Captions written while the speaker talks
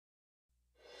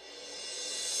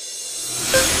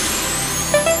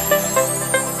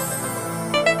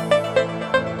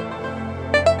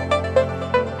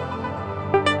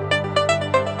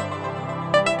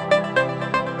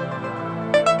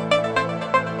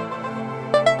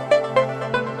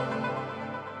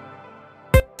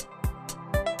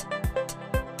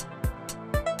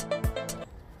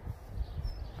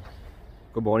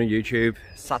Good morning YouTube.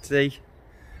 Saturday.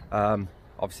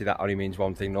 Obviously that only means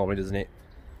one thing normally, doesn't it?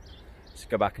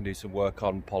 Just go back and do some work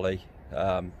on Polly.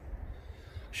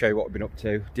 Show you what we've been up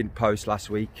to. Didn't post last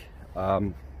week.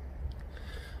 Just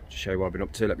show you what I've been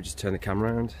up to. Let me just turn the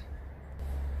camera around.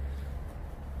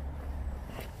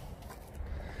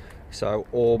 So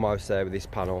almost there with this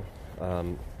panel.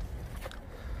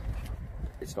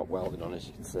 It's not welded on, as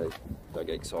you can see. Don't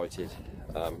get excited.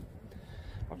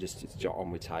 It's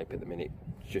on with tape at the minute.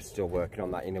 Just still working on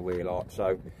that inner wheel arch.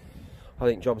 So I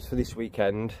think jobs for this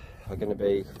weekend are going to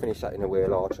be finish that inner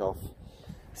wheel arch off,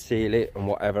 seal it, and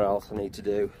whatever else I need to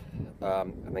do,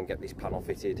 and then get this panel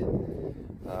fitted.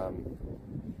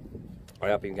 I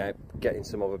have been getting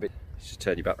some other bits. Just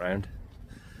turn you back round.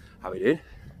 How we doing?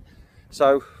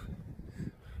 So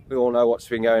we all know what's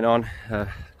been going on,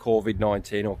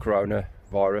 COVID-19 or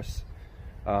coronavirus.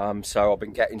 So I've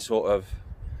been getting sort of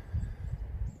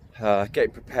getting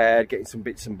prepared, getting some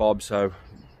bits and bobs. So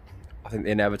I think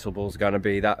the inevitable is going to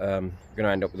be that we're going to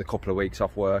end up with a couple of weeks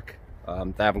off work.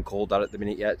 They haven't called that at the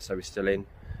minute yet, so we're still in.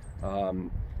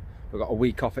 We've got a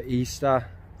week off at Easter,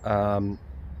 and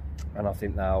I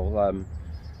think now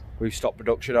we've stopped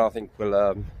production. I think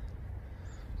we'll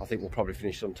probably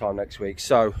finish sometime next week.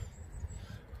 So I'm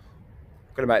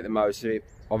going to make the most of it.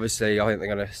 Obviously, I think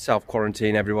they're going to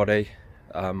self-quarantine everybody,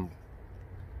 but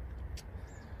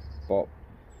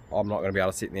I'm not going to be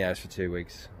able to sit in the house for 2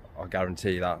 weeks. I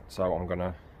guarantee that. So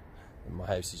my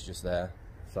house is just there.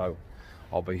 So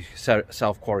I'll be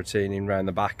self-quarantining around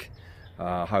the back.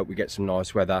 Hope we get some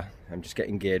nice weather. I'm just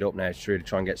getting geared up now to really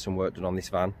try and get some work done on this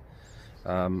van.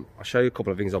 I'll show you a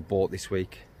couple of things I've bought this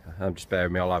week. Just bear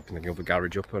with me, I'll open the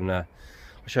garage up and I'll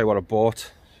show you what I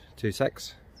bought. 2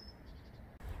 secs.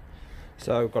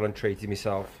 So I've got and treated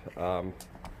myself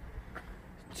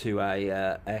to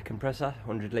a air compressor,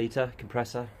 100 litre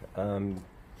compressor from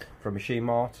Machine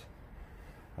Mart.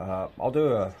 I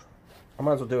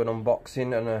might as well do an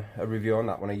unboxing and a review on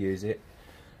that when I use it.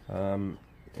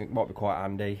 It might be quite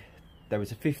handy. There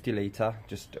was a 50 litre,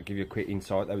 just to give you a quick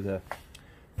insight, there was a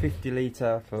 50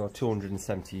 litre for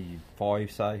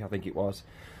 275, say, I think it was.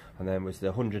 And then was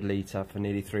the 100 litre for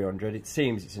nearly 300. It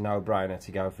seems it's a no-brainer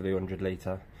to go for the 100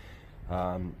 litre.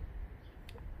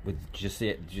 With just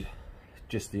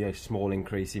the small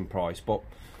increase in price. But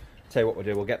tell you what we'll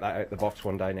do, we'll get that out of the box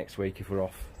one day next week if we're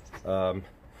off.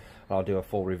 I'll do a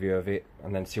full review of it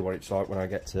and then see what it's like when I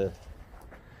get to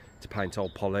paint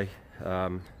old Polly.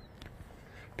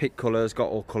 Pick colours, got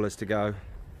all colours to go.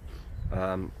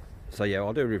 So yeah,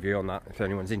 I'll do a review on that if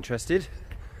anyone's interested.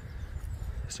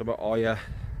 So but one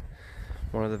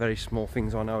of the very small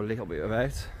things I know a little bit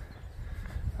about.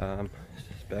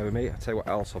 Just bear with me. I'll tell you what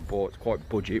else I bought. It's quite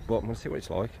budget, but I'm going to see what it's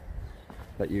like.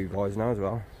 Let you guys know as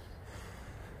well.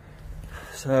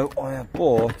 So I have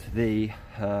bought the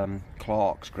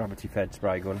Clark's gravity fed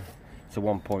spray gun. It's a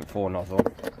 1.4 nozzle.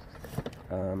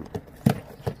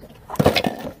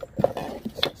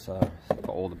 So it's got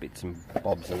all the bits and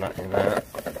bobs and that in there.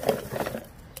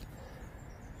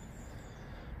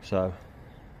 So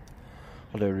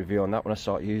I'll do a review on that when I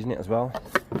start using it as well.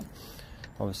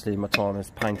 Obviously my time as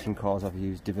painting cars, I've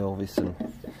used DeVilvis and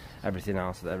everything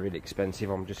else. They're really expensive.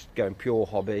 I'm just going pure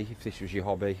hobby. If this was your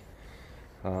hobby,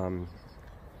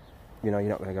 you know, you're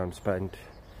not going to go and spend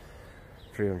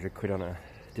 300 quid on a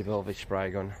DeVilvis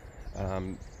spray gun,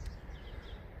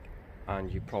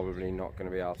 and you're probably not going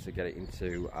to be able to get it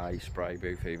into a spray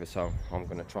booth either. So I'm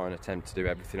going to try and attempt to do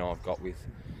everything I've got with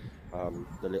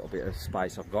the little bit of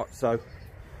space I've got. So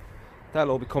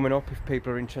that'll all be coming up. If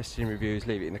people are interested in reviews,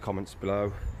 leave it in the comments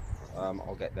below.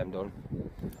 I'll get them done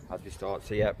as we start.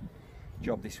 So yeah,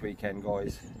 job this weekend,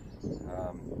 guys.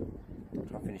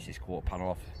 Try to finish this quarter panel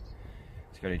off.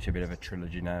 It's going into a bit of a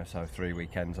trilogy now, so 3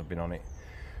 weekends I've been on it.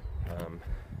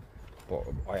 But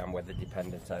I am weather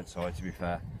dependent outside, to be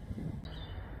fair.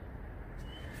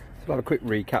 So I'll have a quick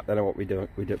recap then of what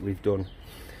we've done.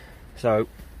 So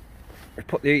we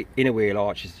put the inner wheel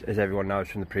arch, as everyone knows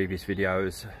from the previous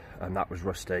videos, and that was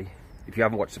rusty. If you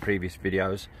haven't watched the previous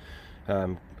videos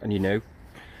and you're new,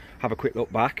 have a quick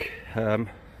look back.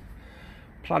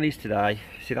 Plan is today,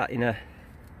 see that inner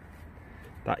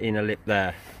lip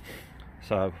there.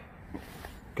 So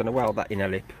going to weld that inner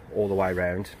lip all the way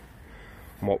around.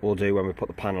 And what we'll do when we put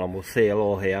the panel on, we'll seal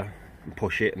all here and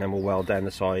push it, and then we'll weld down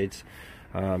the sides,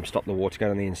 stop the water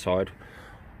going on the inside.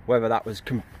 Whether that was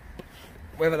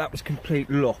complete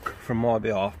luck from my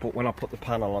behalf, but when I put the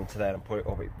panel onto there and put it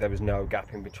up, there was no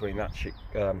gap in between that shit.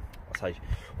 I say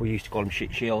we used to call them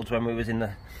shit shields when we was in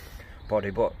the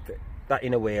body, but that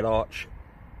inner wheel arch,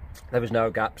 there was no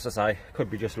gaps. I say could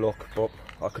be just luck, but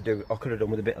I could have done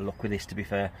with a bit of luck with this, to be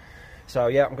fair. So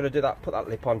yeah, I'm going to do that, put that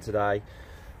lip on today.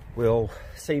 We'll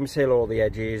seam seal all the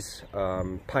edges,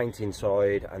 paint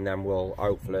inside, and then we'll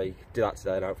hopefully do that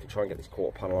today and hopefully try and get this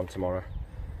quarter panel on tomorrow.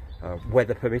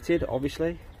 Weather permitted,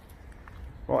 obviously.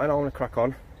 Right, and I'm going to crack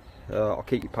on. I'll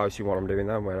keep you posted what I'm doing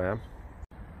there and where I am.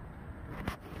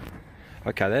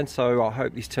 Okay then, so I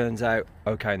hope this turns out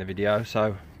okay in the video.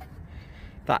 So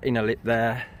that inner lip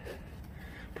there,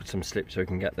 put some slip so we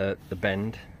can get the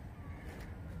bend,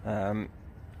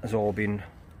 has all been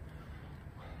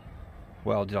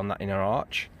welded on that inner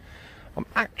arch. I'm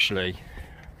actually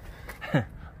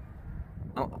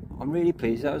I'm really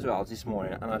pleased with those welds this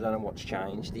morning, and I don't know what's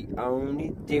changed. The only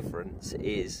difference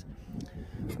is,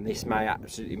 and this may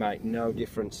absolutely make no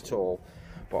difference at all,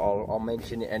 but I'll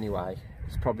mention it anyway.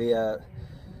 It's probably I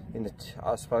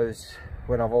suppose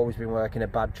when I've always been working, a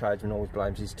bad tradesman always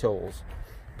blames his tools.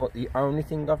 But the only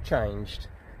thing I've changed,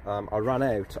 I ran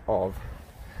out of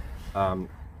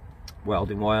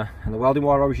welding wire, and the welding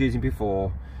wire I was using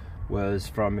before was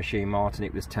from Machine Mart, and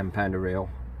it was £10 a reel.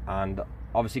 And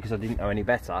obviously, because I didn't know any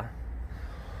better,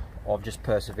 I've just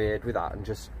persevered with that and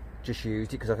just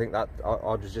used it, because I think that I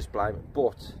was just blaming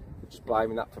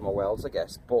that for my welds, I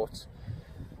guess. But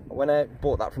when I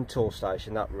bought that from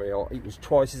Toolstation, that reel, it was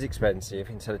twice as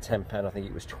expensive. Instead of £10, I think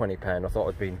it was £20. I thought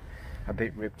I'd been a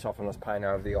bit ripped off and I was paying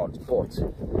over the odds, but I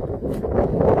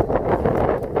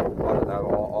don't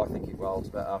know, I think it welds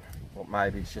better. But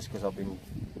maybe it's just because I've been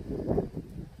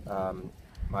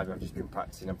maybe I've just been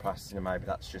practicing and maybe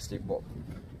that's just it. But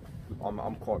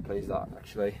I'm quite pleased with that,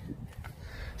 actually.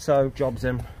 So jobs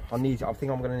in. I think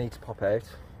I'm going to need to pop out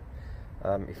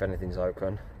if anything's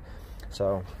open.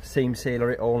 So seam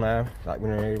sealer it all now, like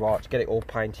we're going to watch, get it all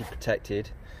painted, protected,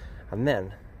 and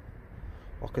then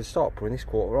I can start putting this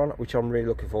quarter on, which I'm really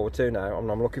looking forward to now.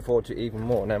 I'm looking forward to it even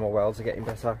more now my welds are getting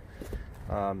better.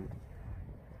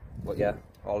 But yeah,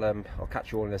 I'll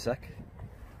catch you all in a sec.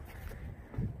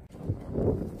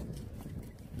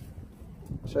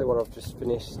 I'll show you what I've just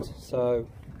finished. So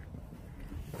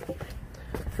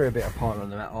threw a bit of part on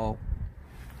the metal,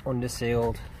 under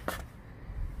sealed,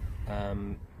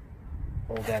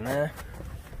 all down there,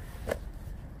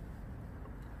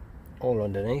 all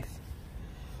underneath.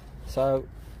 So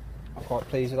I'm quite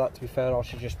pleased with that, to be fair. I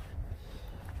should just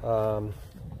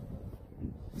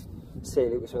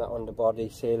seal it with some of that underbody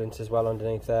sealant as well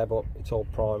underneath there, but it's all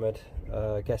primed.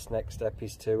 I guess next step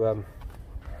is to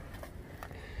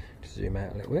zoom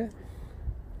out a little bit.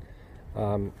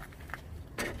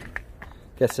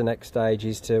 Guess the next stage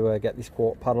is to get this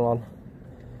quarter panel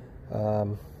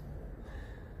on.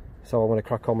 So I'm going to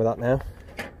crack on with that now.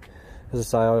 As I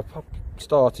say, I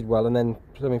started well, and then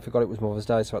I forgot it was Mother's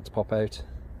Day, so I had to pop out.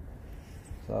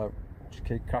 So just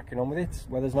keep cracking on with it.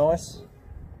 Weather's nice.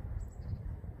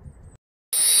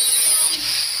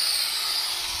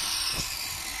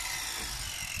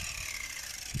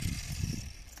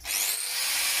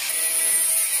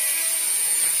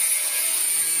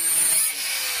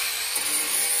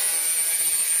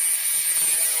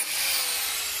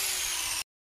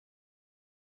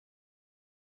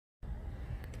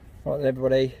 Right then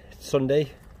everybody, it's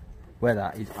Sunday.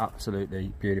 Weather is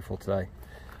absolutely beautiful today.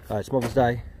 It's Mother's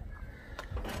Day.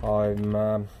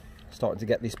 I'm starting to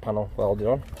get this panel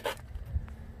welded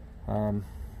on.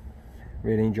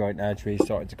 Really enjoying it now. It's really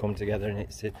starting to come together, and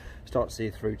it's start to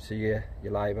see through to your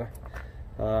labour.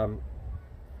 So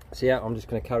yeah, I'm just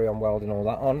going to carry on welding all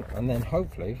that on, and then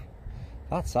hopefully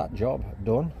that's that job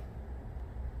done.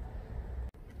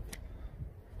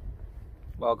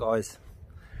 Well guys,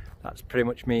 that's pretty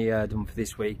much me done for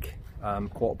this week.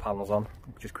 Quarter panels on,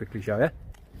 I'll just quickly show you.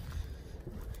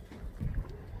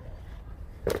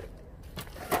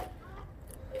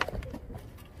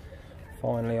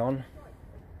 Finally on.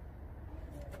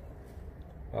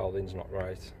 Welding's not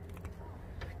right,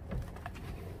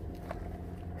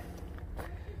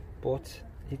 but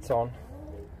it's on.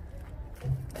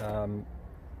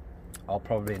 I'll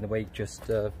probably in the week just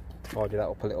tidy that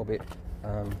up a little bit.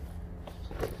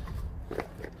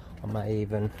 I may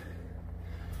even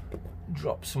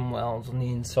drop some welds on the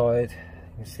inside.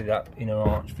 You can see that inner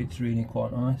arch fits really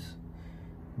quite nice.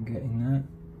 I'm getting there.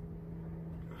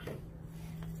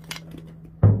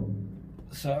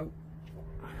 So,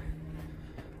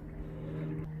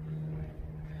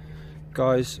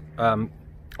 guys, I'll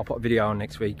put a video on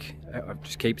next week.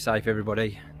 Just keep safe,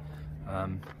 everybody.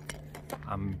 I'll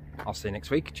see you next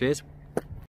week. Cheers.